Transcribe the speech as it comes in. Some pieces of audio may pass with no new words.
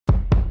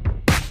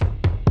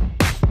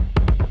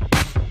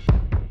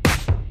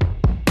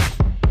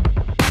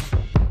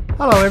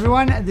Hello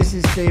everyone, this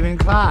is Stephen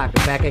Clark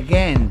back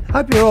again.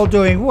 Hope you're all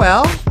doing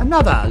well.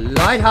 Another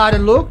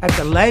light-hearted look at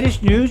the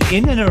latest news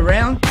in and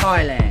around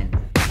Thailand.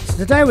 So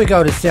today we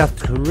go to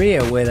South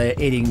Korea where they're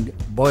eating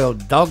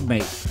boiled dog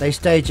meat. They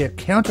stage a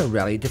counter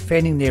rally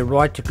defending their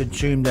right to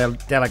consume their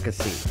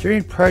delicacy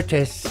during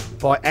protests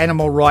by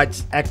animal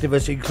rights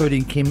activists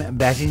including Kim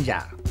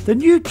Basinger. The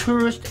new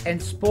Tourist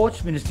and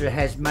Sports Minister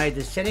has made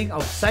the setting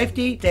of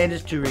safety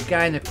standards to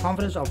regain the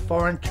confidence of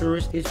foreign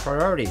tourists his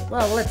priority.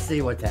 Well, let's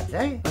see what that's,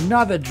 eh?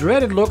 Another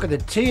dreaded look at the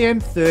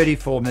TM30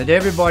 form that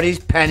everybody's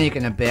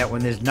panicking about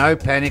when there's no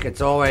panic, it's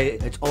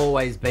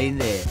always been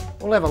there.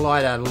 We'll have a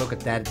light-hearted look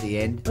at that at the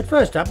end. But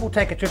first up, we'll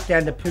take a trip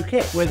down to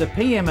Phuket, where the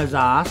PM has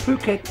asked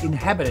Phuket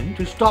inhabitants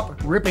to stop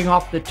ripping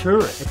off the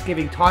tourists. It's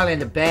giving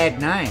Thailand a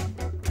bad name.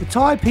 The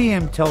Thai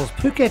PM tells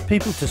Phuket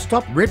people to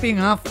stop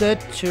ripping off the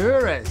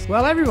tourists.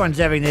 Well, everyone's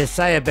having their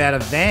say about a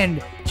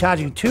van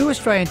charging 2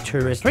 Australian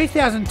tourists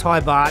 3,000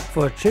 Thai baht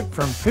for a trip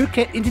from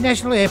Phuket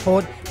International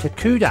Airport to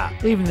Kuta.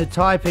 Even the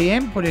Thai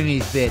PM put in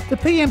his bid. The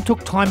PM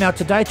took time out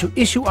today to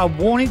issue a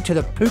warning to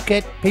the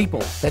Phuket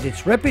people that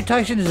its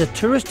reputation as a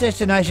tourist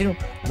destination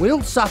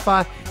will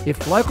suffer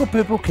if local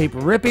people keep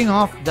ripping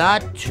off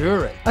the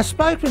tourists. A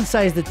spokesman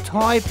says the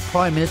Thai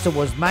Prime Minister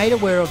was made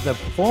aware of the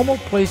formal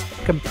police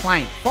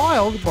complaint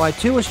filed by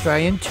 2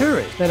 Australian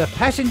tourists that a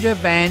passenger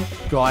van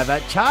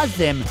driver charged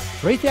them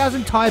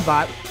 3,000 Thai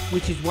baht,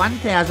 which is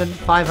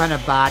 1,500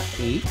 baht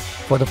each,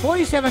 for the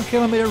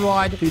 47-kilometre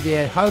ride to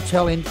their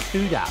hotel in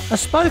Kuta. A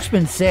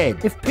spokesman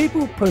said if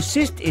people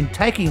persist in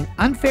taking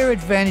unfair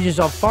advantages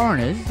of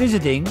foreigners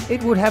visiting,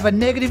 it would have a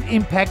negative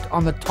impact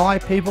on the Thai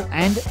people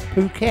and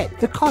Phuket.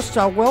 The costs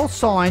are well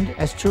signed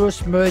as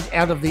tourists merge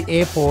out of the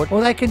airport,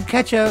 or they can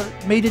catch a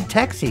metered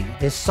taxi.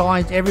 There's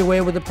signs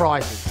everywhere with the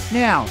prices.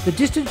 Now, the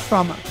distance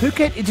from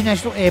Phuket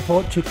International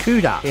Airport to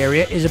Kuta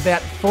area is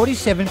about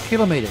 47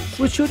 kilometres,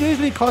 which should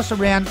usually cost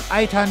around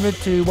 800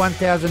 to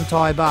 1,000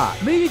 Thai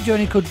baht. Media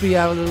journey could be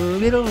a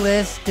little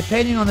less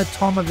depending on the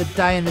time of the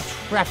day and the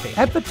traffic.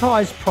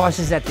 Advertised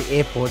prices at the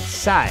airport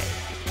say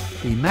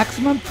the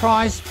maximum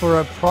price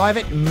for a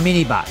private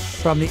minibus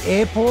from the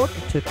airport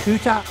to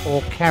Kuta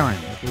or Karen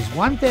is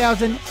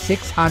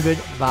 1,600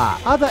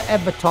 baht. Other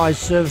advertised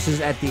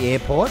services at the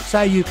airport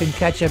say you can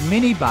catch a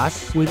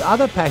minibus with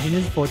other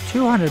passengers for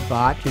 200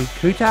 baht to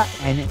Kuta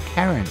and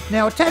Karen.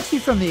 Now, a taxi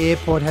from the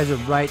airport has a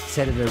rate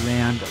set at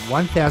around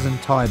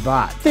 1,000 Thai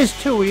baht.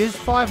 There's 2 ears,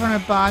 500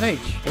 baht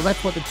each. Well,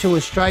 that's what the 2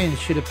 Australians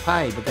should have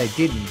paid, but they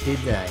didn't, did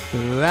they?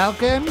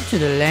 Welcome to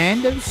the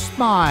Land of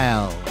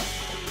Smiles.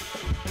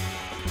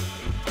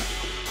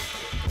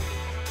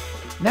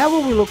 Now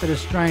we will look at a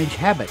strange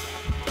habit.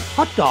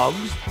 Hot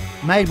dogs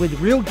made with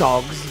real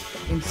dogs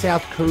in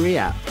South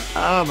Korea.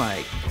 Oh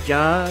my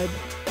God.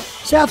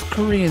 South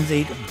Koreans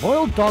eat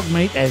boiled dog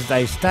meat as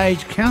they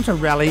stage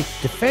counter-rally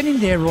defending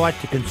their right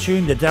to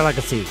consume the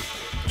delicacy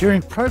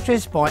during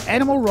protests by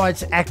animal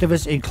rights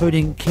activists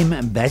including Kim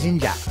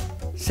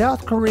Basinger.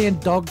 South Korean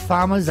dog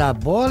farmers are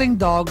boiling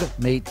dog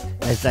meat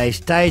as they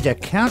stage a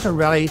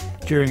counter-rally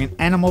during an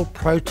animal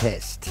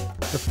protest.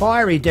 The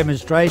fiery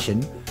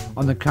demonstration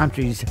on the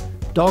country's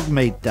Dog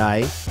Meat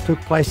Day took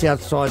place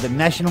outside the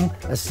National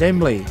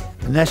Assembly,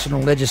 the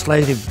national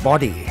legislative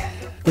body.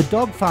 The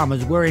dog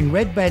farmers, wearing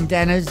red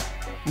bandanas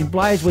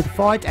emblazoned with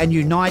Fight and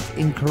Unite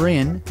in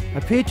Korean,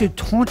 appeared to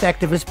taunt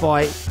activists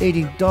by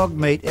eating dog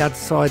meat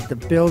outside the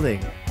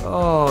building.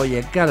 Oh,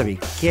 you gotta be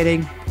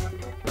kidding.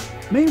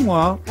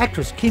 Meanwhile,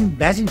 actress Kim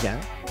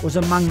Basinger was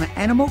among the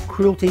animal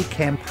cruelty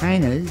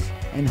campaigners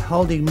and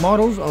holding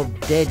models of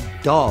dead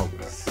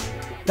dogs.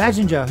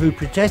 Basinger, who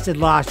protested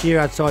last year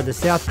outside the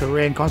South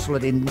Korean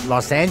consulate in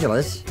Los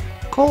Angeles,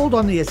 called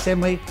on the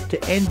assembly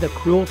to end the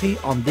cruelty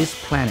on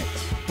this planet.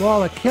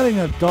 While the killing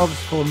of dogs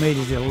for meat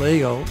is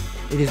illegal,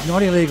 it is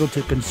not illegal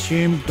to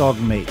consume dog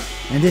meat,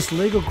 and this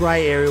legal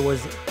grey area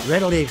was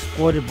readily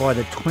exploited by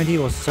the 20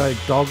 or so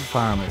dog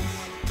farmers.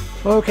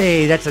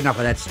 Okay, that's enough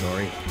of that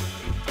story.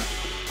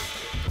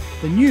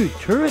 The new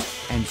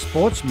Tourist and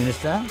Sports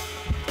Minister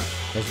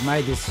has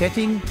made the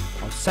setting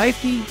of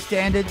safety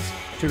standards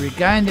to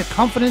regain the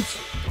confidence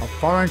of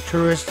foreign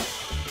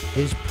tourists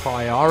his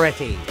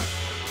priority.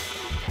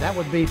 That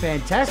would be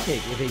fantastic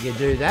if he could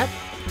do that.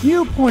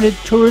 New appointed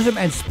Tourism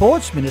and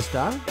Sports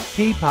Minister,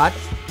 Pipat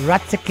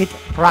Ratchakit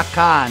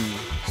Prakan,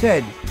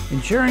 said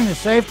ensuring the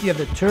safety of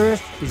the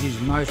tourist is his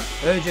most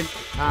urgent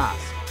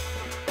task.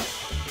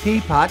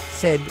 Pipat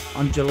said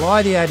on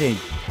July the 18th,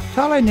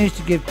 Thailand needs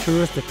to give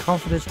tourists the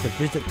confidence to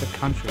visit the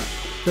country.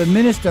 The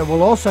minister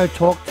will also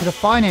talk to the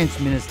Finance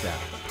Minister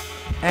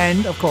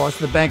and, of course,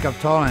 the Bank of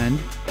Thailand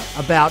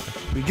about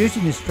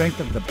reducing the strength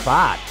of the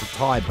baht, the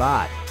Thai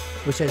baht,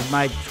 which has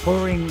made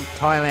touring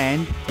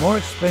Thailand more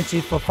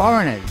expensive for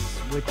foreigners,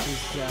 which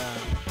is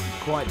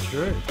quite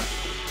true.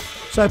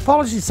 So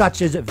policies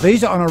such as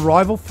visa on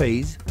arrival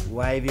fees,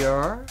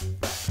 waiver,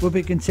 will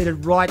be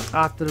considered right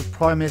after the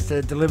Prime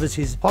Minister delivers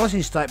his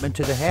policy statement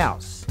to the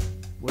House,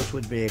 which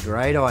would be a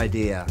great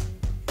idea.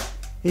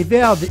 He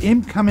vowed the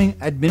incoming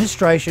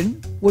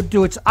administration would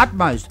do its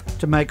utmost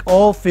to make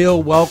all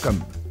feel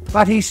welcome,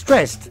 but he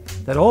stressed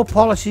that all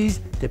policies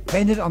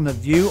depended on the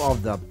view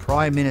of the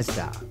Prime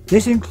Minister.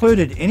 This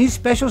included any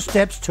special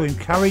steps to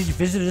encourage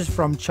visitors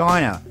from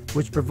China,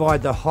 which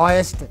provide the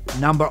highest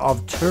number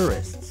of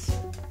tourists.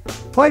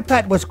 Poi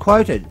Pat was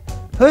quoted,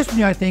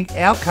 "Personally, I think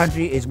our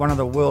country is one of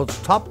the world's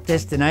top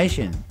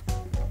destinations,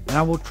 and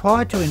I will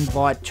try to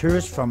invite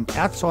tourists from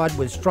outside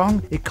with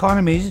strong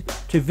economies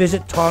to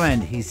visit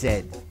Thailand," he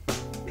said.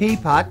 Poi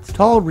Pat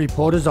told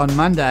reporters on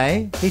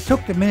Monday he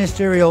took the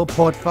ministerial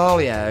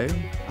portfolio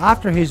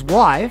after his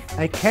wife,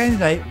 a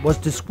candidate, was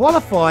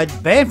disqualified,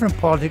 banned from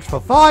politics for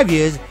 5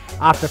 years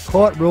after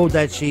court ruled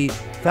that she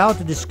failed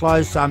to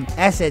disclose some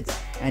assets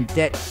and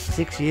debt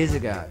 6 years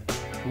ago.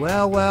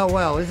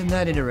 Well, isn't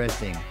that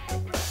interesting?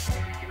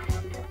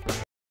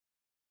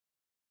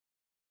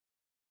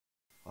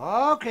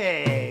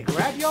 Okay,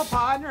 grab your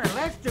partner and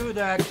let's do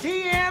the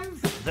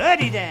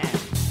TM30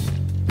 dance.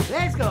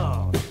 Let's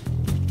go.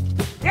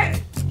 Get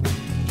it.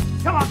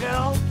 Come on,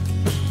 girl.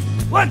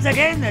 Once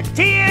again, the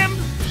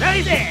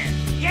TM30 dance.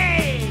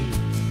 Yay!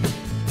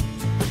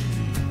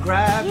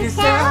 Grab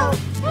yourself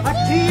a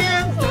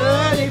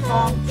TM30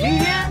 form.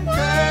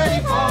 TM30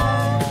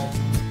 form.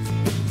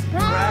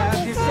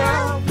 Grab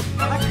yourself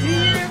a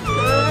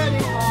TM30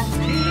 form.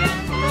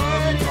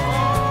 TM30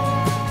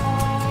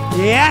 form.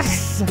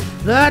 Yes,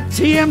 the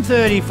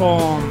TM30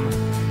 form.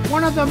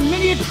 One of the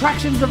many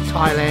attractions of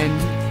Thailand.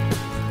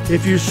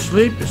 If you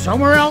sleep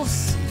somewhere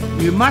else,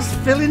 you must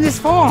fill in this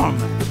form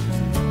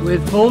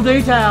with full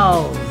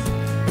details.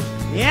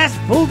 Yes,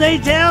 full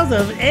details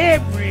of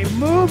every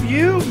move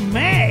you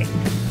make.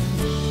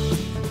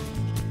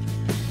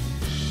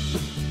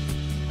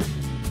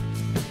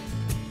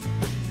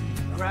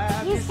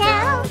 Grab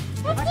yourself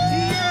a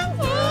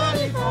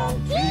TM30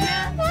 form.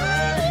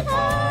 TM30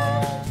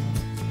 form.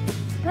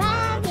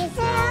 Grab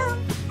yourself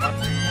a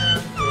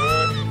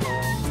TM30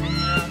 form.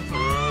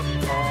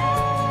 TM30 form.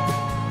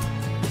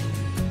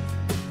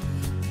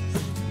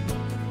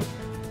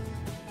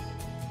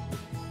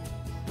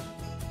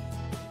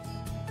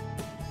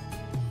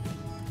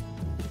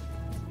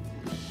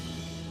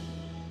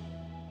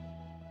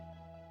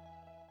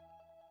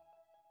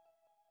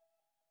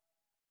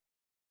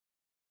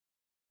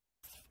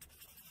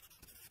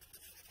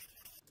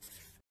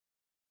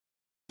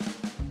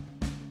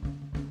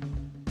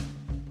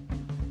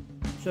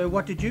 So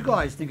what did you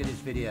guys think of this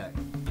video?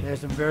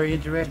 There's some very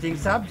interesting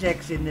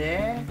subjects in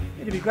there.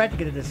 It'd be great to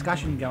get a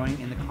discussion going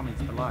in the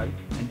comments below.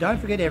 And don't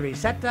forget, every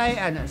Saturday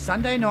and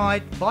Sunday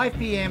night, 5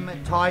 PM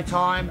Thai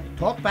time,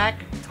 Talk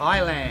Back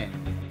Thailand.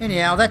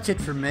 Anyhow, that's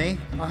it from me.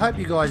 I hope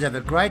you guys have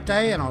a great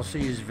day and I'll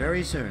see you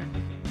very soon.